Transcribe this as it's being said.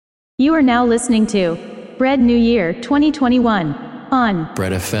You are now listening to Bread New Year 2021 on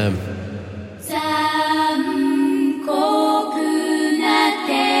Bread FM。 残酷な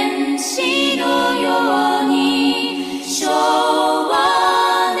天使のように少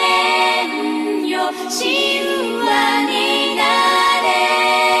年よ神話にな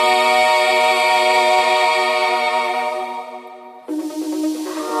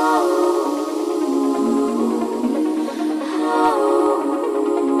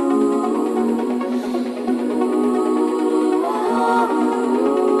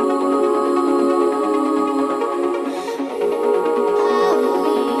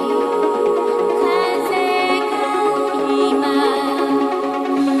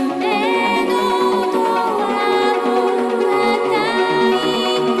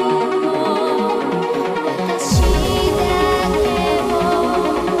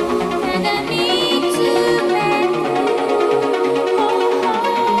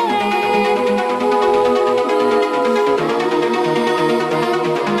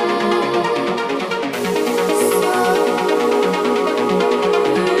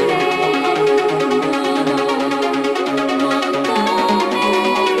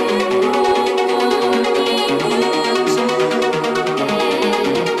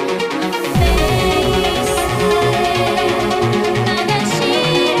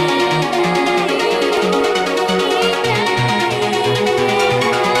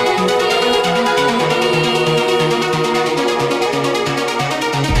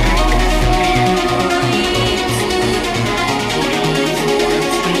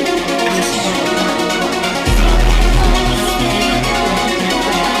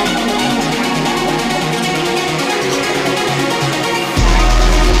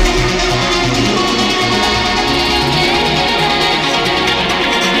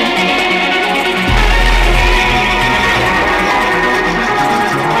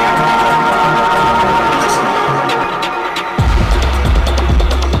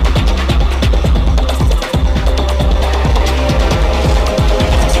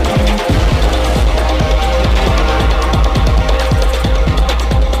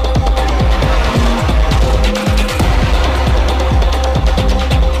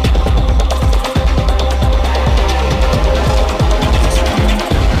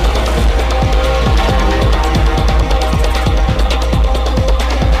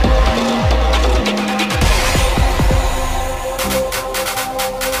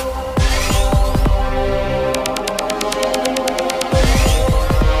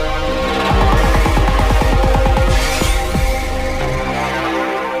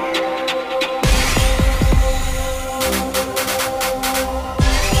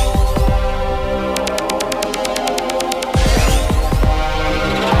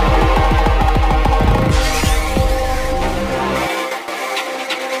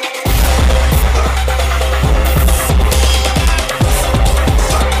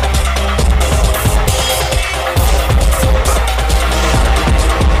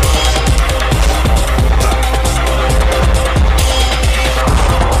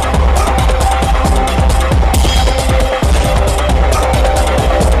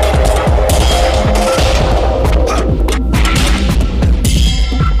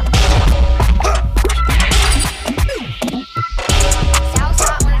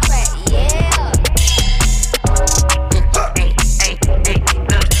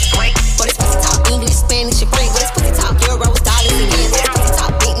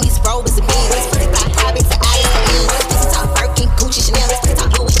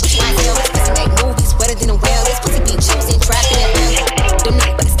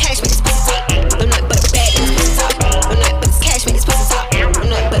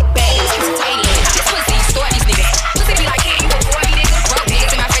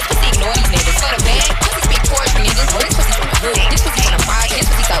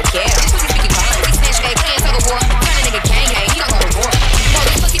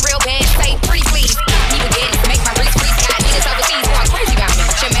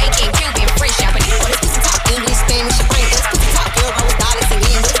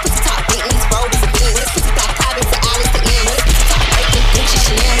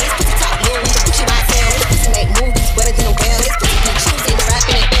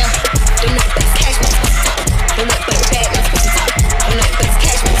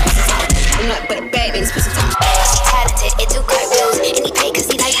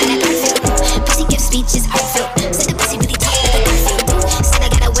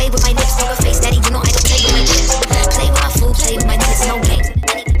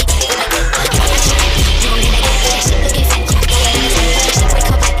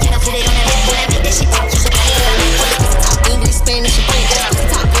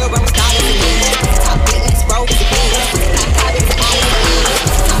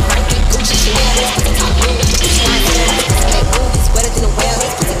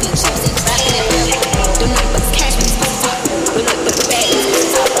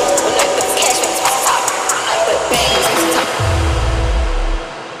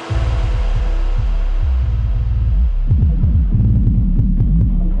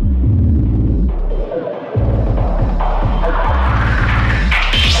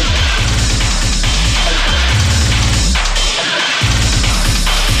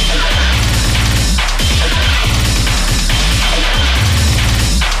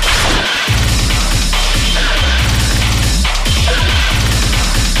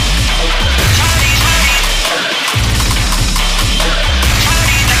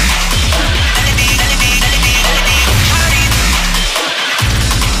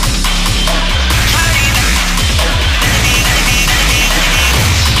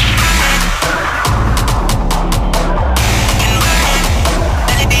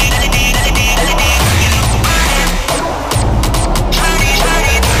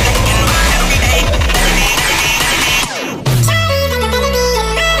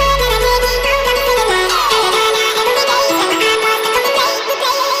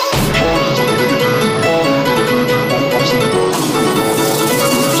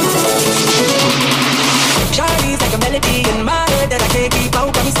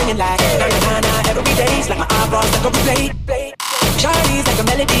out, got me singing like na na na every day's like my eyeballs stuck on replay. Shawty's like a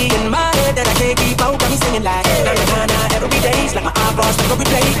melody in my head that I can't keep out, got me singing like na na na every day's like my eyeballs stuck on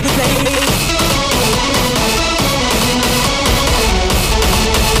replay.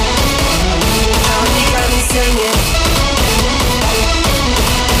 Shawty got me singing.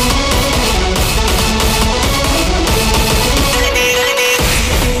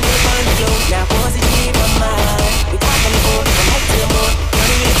 Now positive on my mind. We talk on the phone from night till morning.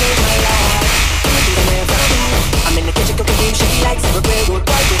 Money really changed my life. I'm in the kitchen cooking game, she likes it. We're good,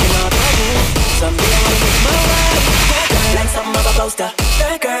 boy, cooking all the room. Someday I wanna make my wife. Like something of a poster.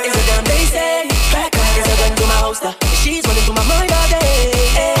 That girl is a damn bass.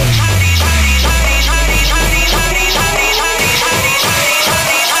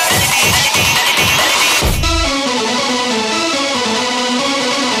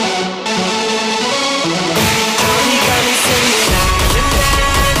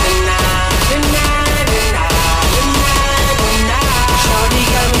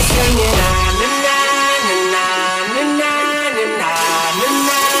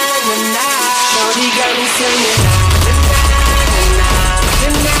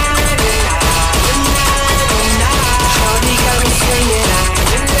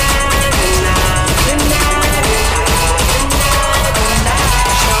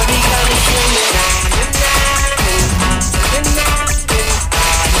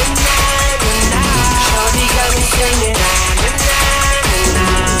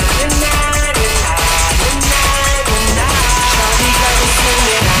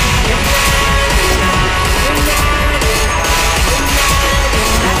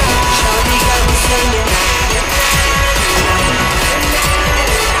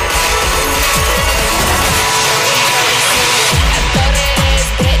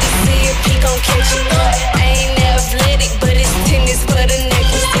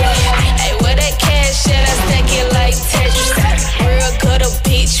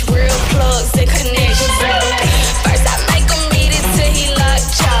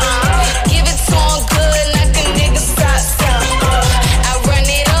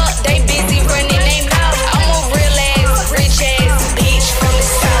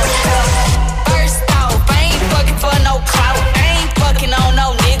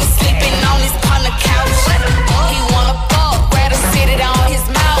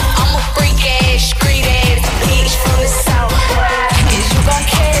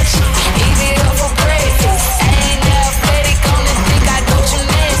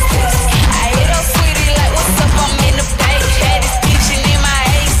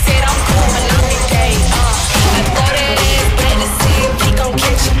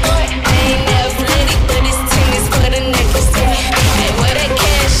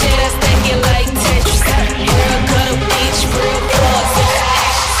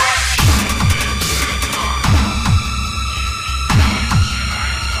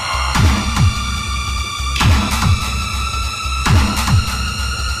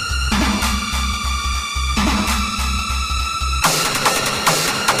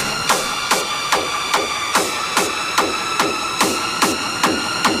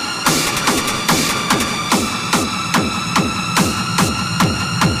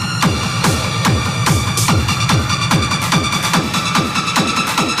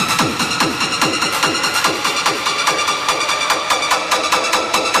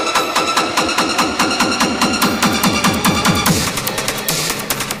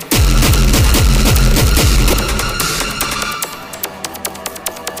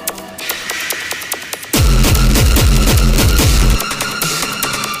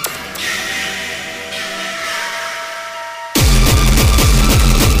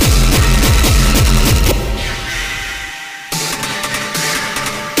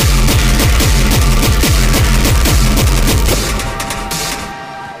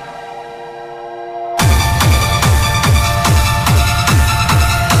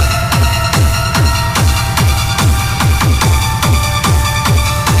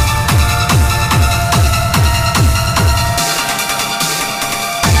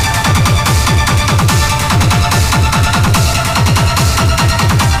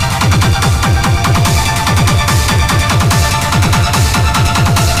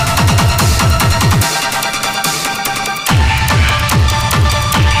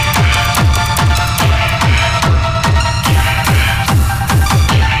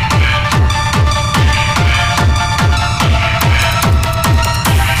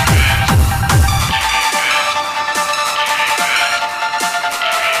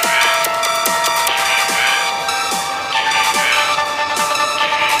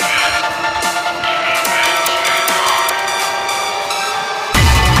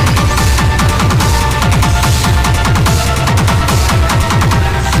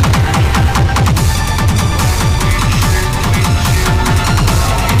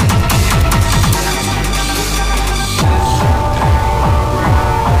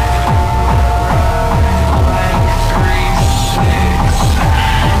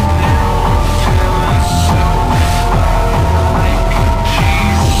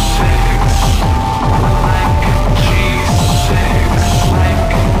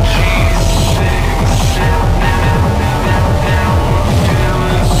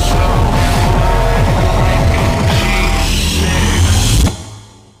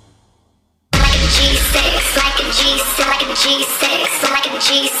 like a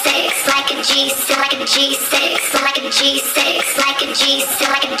G6, like a G6, like a G6, like a G6, like a G6,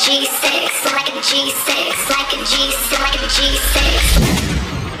 like a G6, like a G6, like a G6, like a G6.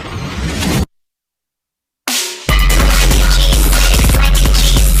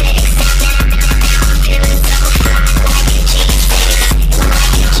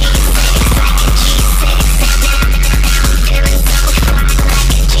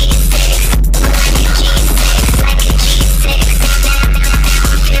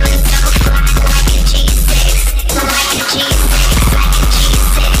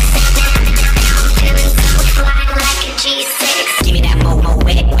 Give me that mo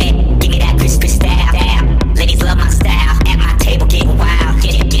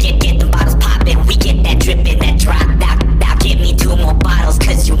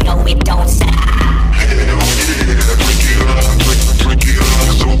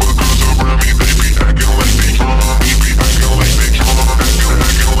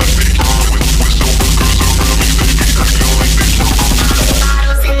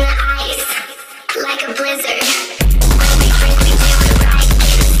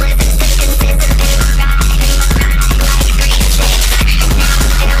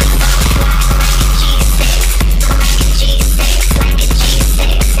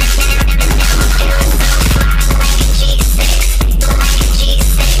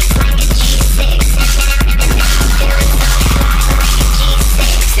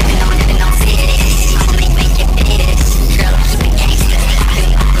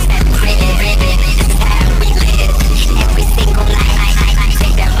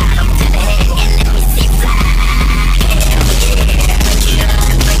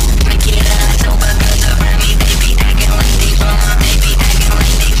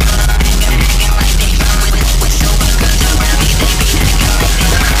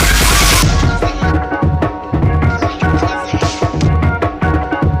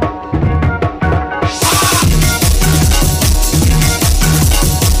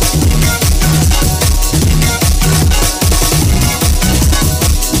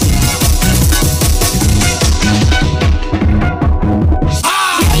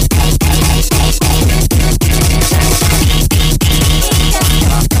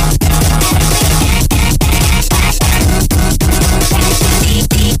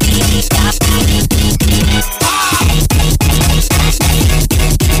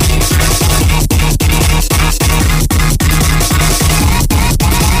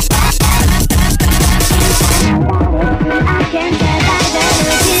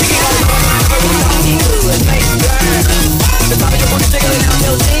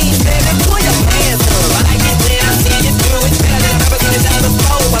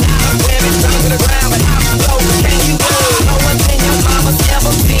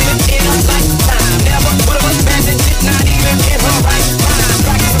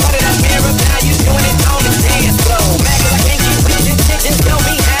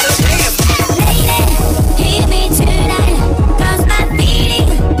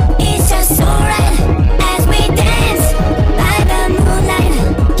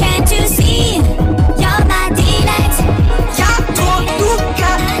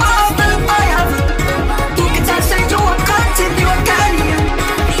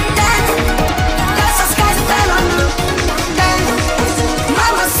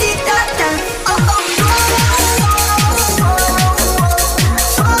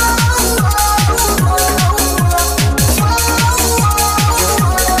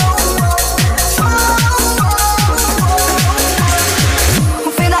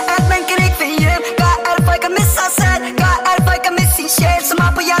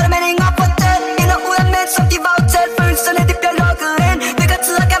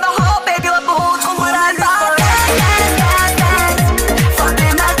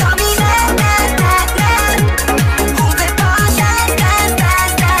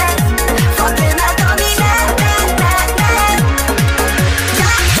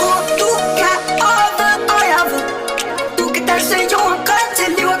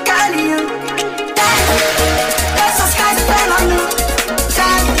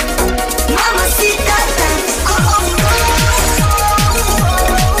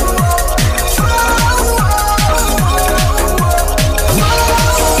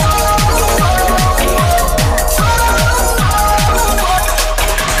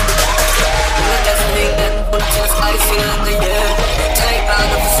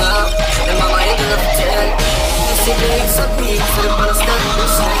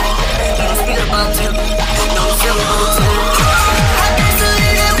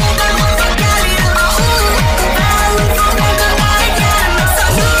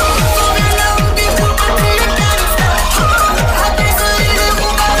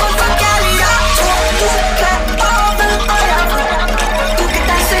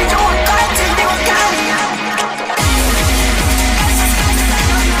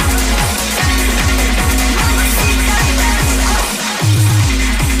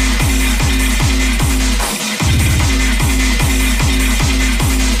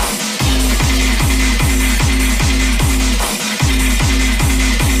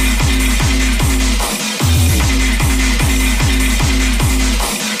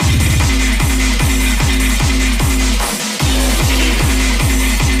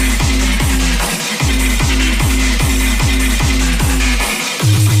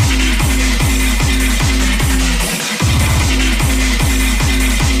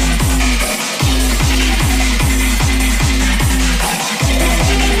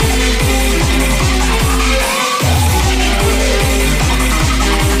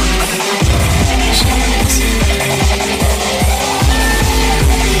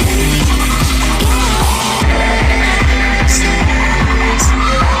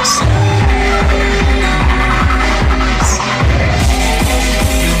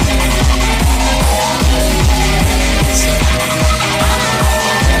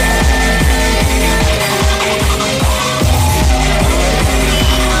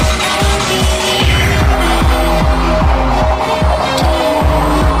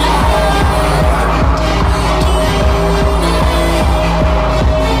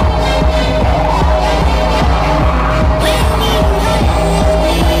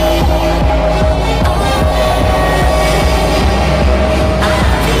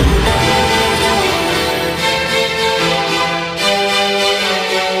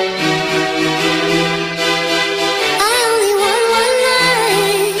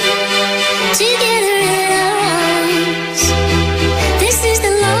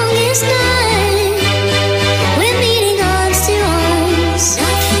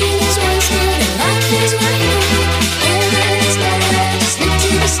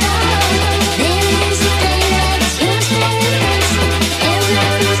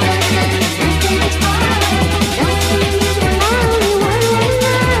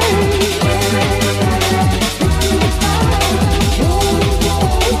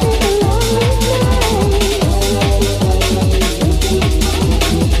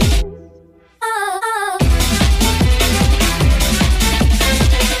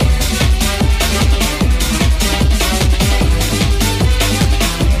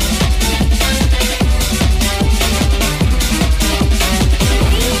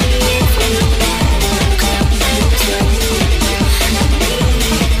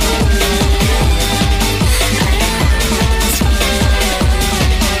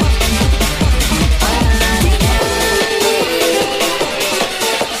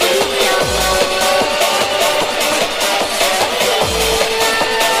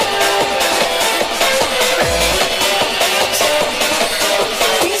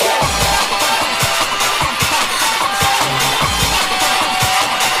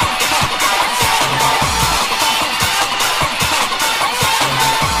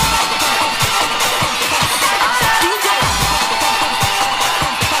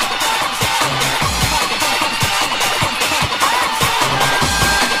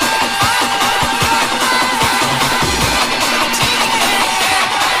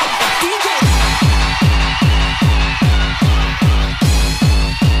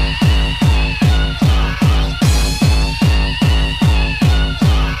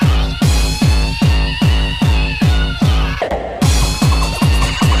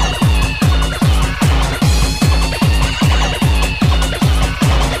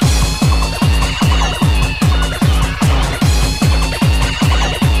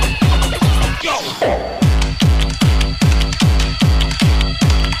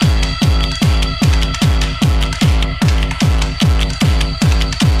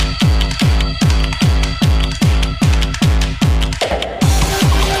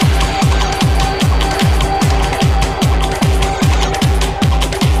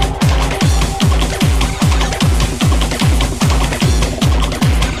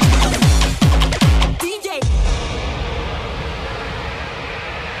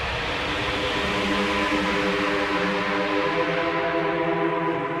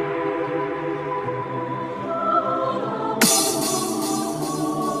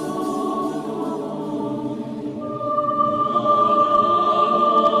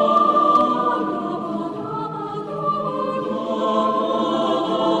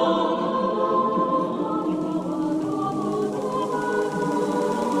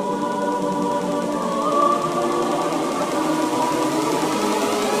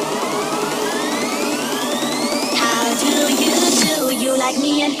like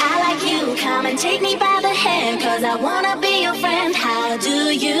me and I like you. Come and take me by the hand, cause I wanna be your friend. How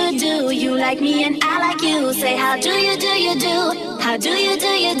do? You like me and I like you. Say how do you do? How do you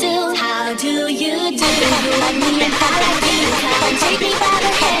do? How do you do? You like me and I like you. Come and take me by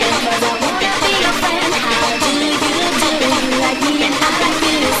the hand, cause I wanna be your friend. How do? You like me and I like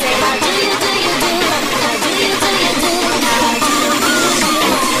you. Say how do you do? How do you do? How do you do?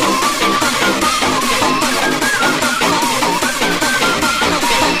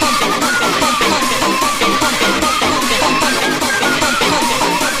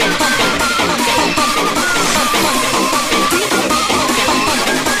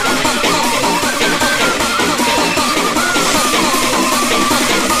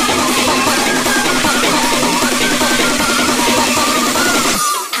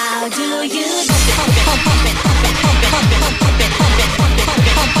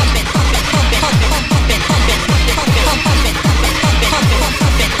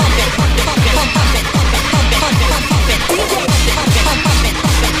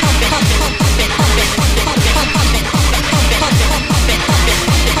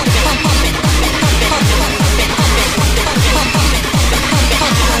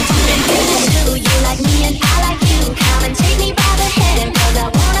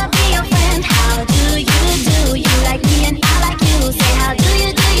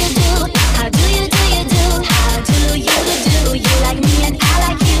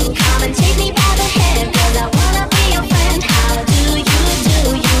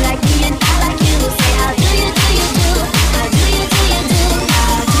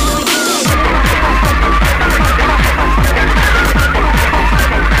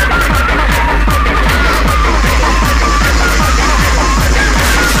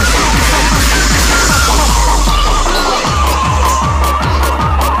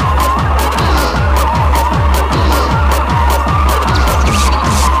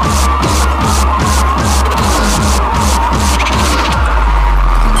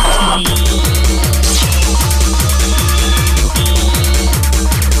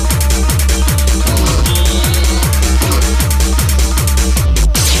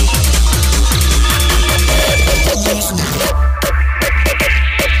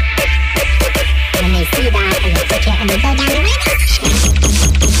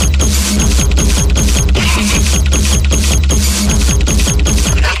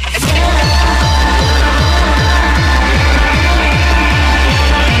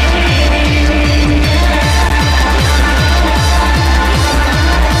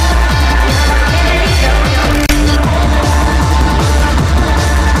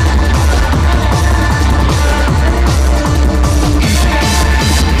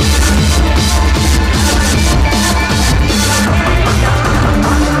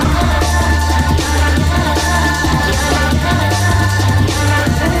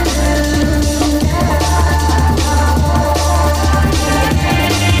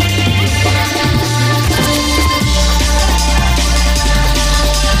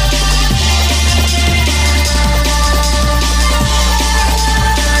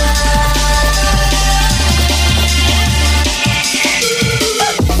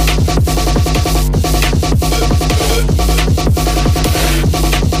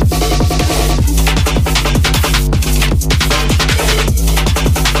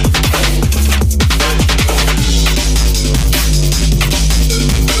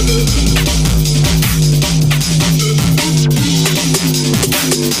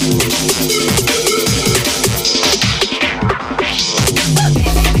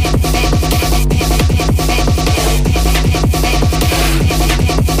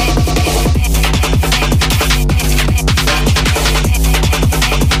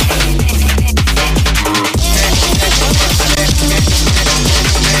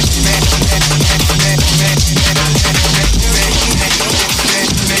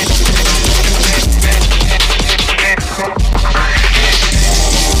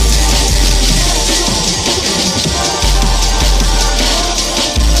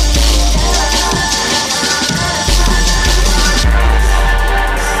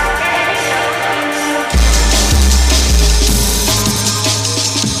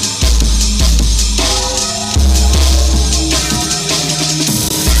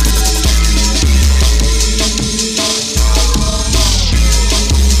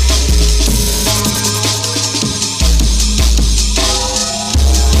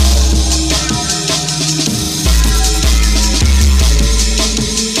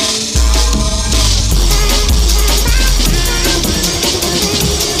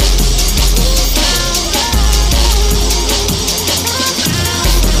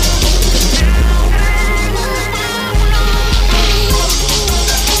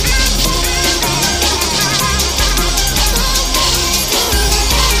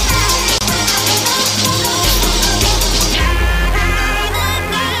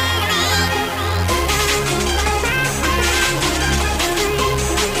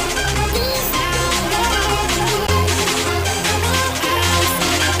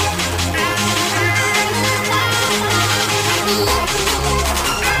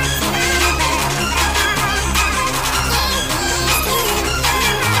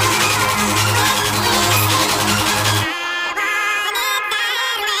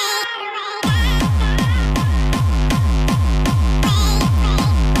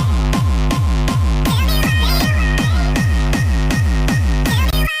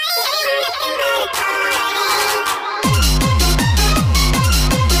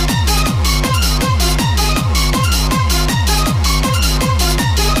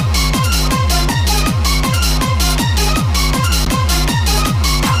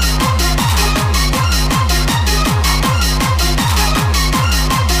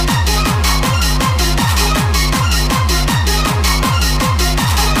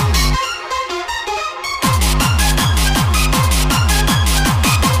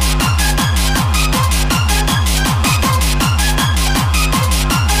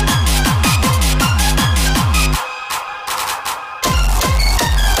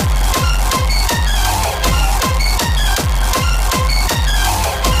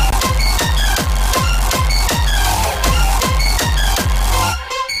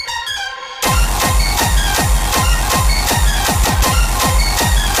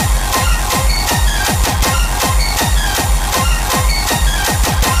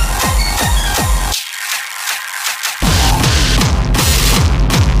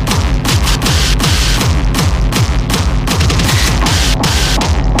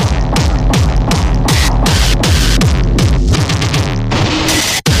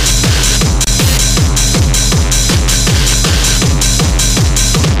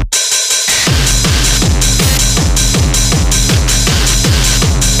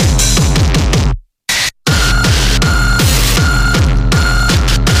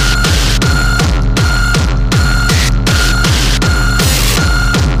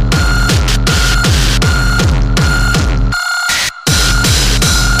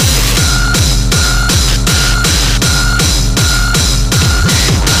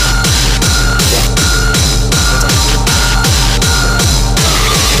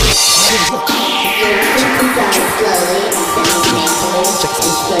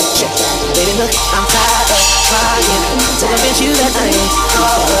 you that I ain't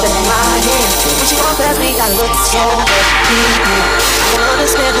holding my hand. When she walks past me, I look so deep. I don't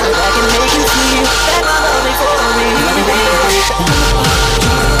understand how I can make you feel that my love ain't for me.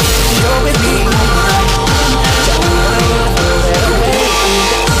 You're with me.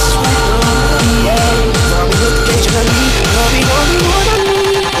 Occasionally, you'll be the only one I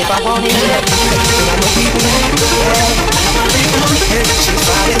need. If I want it, then I know people need it. She's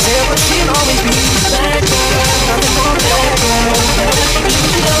fine as hell, but she'll always be that girl. Nothing more than that girl.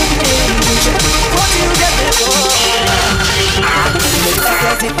 What you get me for? Look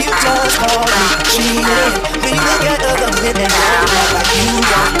as if you just called me cheating. When you look at other men and girls like you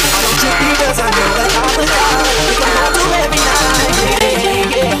want, I don't trip because I know that I'm a guy. We can go through every night.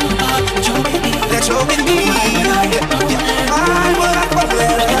 Yeah. That you're with me. I would have thought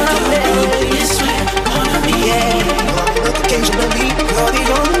that occasionally, you're the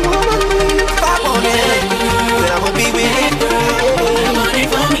only one I need. If I want it, then I would be with it.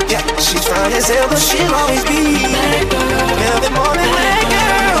 Yeah, she's fine as hell, but she'll always be every morning that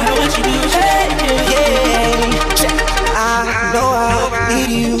girl. Yeah, I know I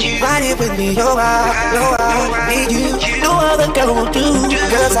need you right here with me. Oh, I know I need you. No other girl will do,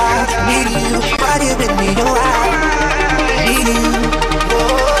 'cause I need you right here with me. Oh, I need you.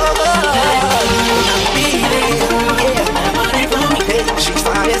 She's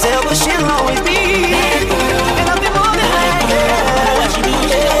fine as hell, but she'll always be. And I'll be more than that girl.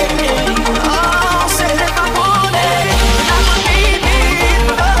 Oh, say that I want it, I would be me.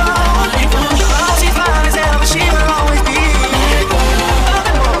 Oh, she's fine as hell, but she'll always be. I'll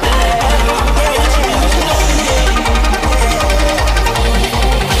be more than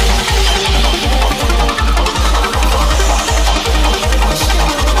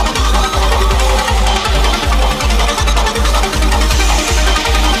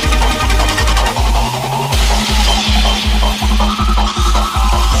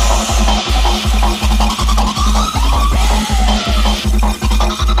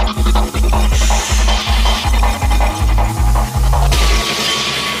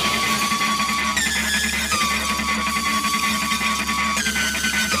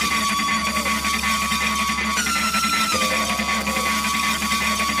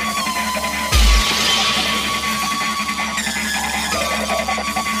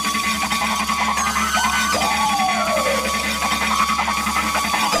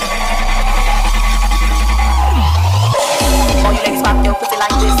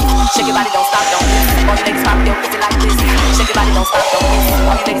shake your body, don't stop, don't miss. All you niggas pop your pussy like this. Shake your body, don't stop, don't miss.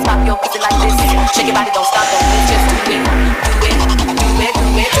 All you niggas pop your pussy like this. Shake your body, don't stop, don't miss. Just do it, do it, do it, do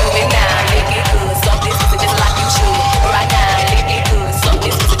it, do it now. Lick it good, suck this pussy just like you should. Right now, lick it good, suck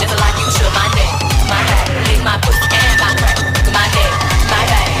this pussy just like you should. My neck, my back, lick my pussy and my crack. My neck, my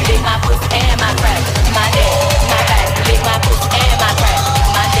back, lick my pussy and my crack. My neck, my back, lick my pussy and my crack.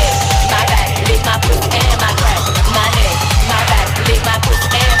 My neck, my back, lick my pussy and my crack. My neck, my back, lick my pussy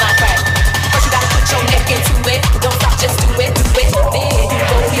and my crack. First you gotta put your neck into it. Don't stop, just do it, do it. Then you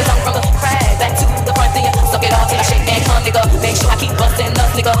go your tongue from the crack back to the front. Then you suck it all till I shake and come, nigga. Make sure I keep busting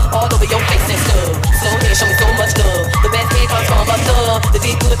up, nigga, all over your face and stuff. Slow head, show me so much love. The best head comes from a thug. The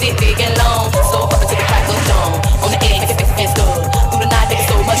dick good, thick, big and long. So up until the crack of dawn. On the edge, make it face and stuff. Through the night, make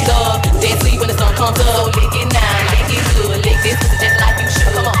so much love. Dead sleep when the sun comes up. So lick it now, lick it good, lick this pussy just like you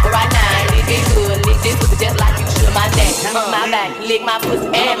should. Come on, right now, lick it good, lick this pussy just like you should. My neck, my back, lick my pussy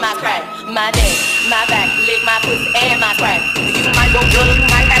and my crack. My neck, my back, lick my pussy and my crack. You might go good, you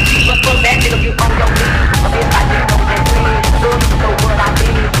might have cheap, but fuck that nigga, you on your feet. A bitch like you know that shit. Good, you know what I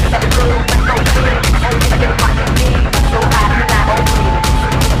did. That's good, that's so good. Oh, you get what you need. So high, you not on me.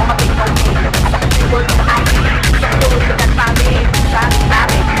 On my feet, on me. I got the three words on the ID. So good, so that's my man. Try to stop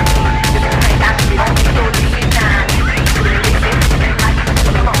me. Just a thing, I should be on me. So leave it now.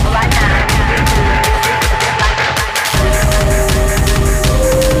 Come on, right now.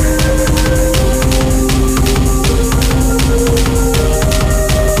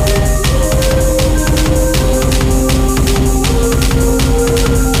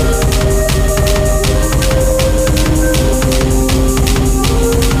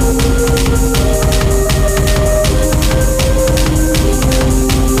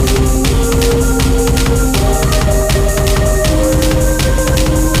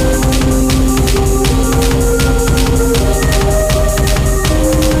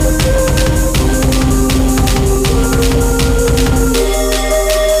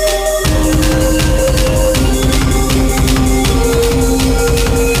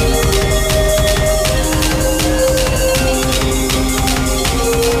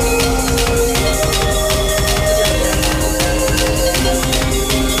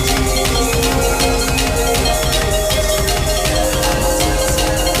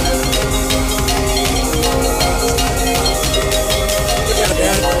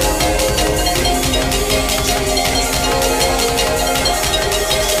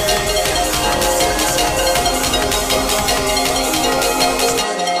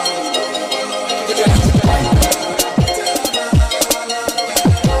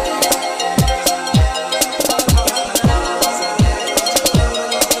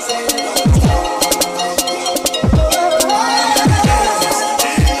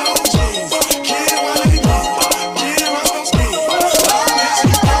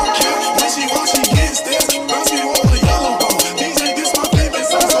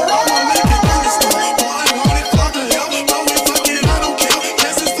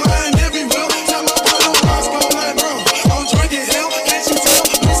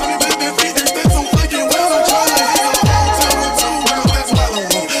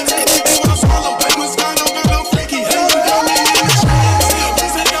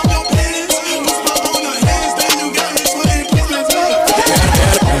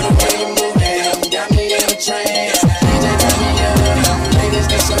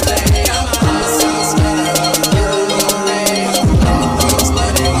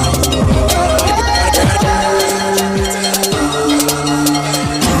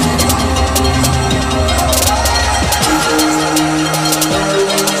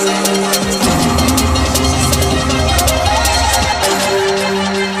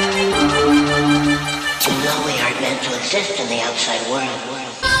 exist in the outside world.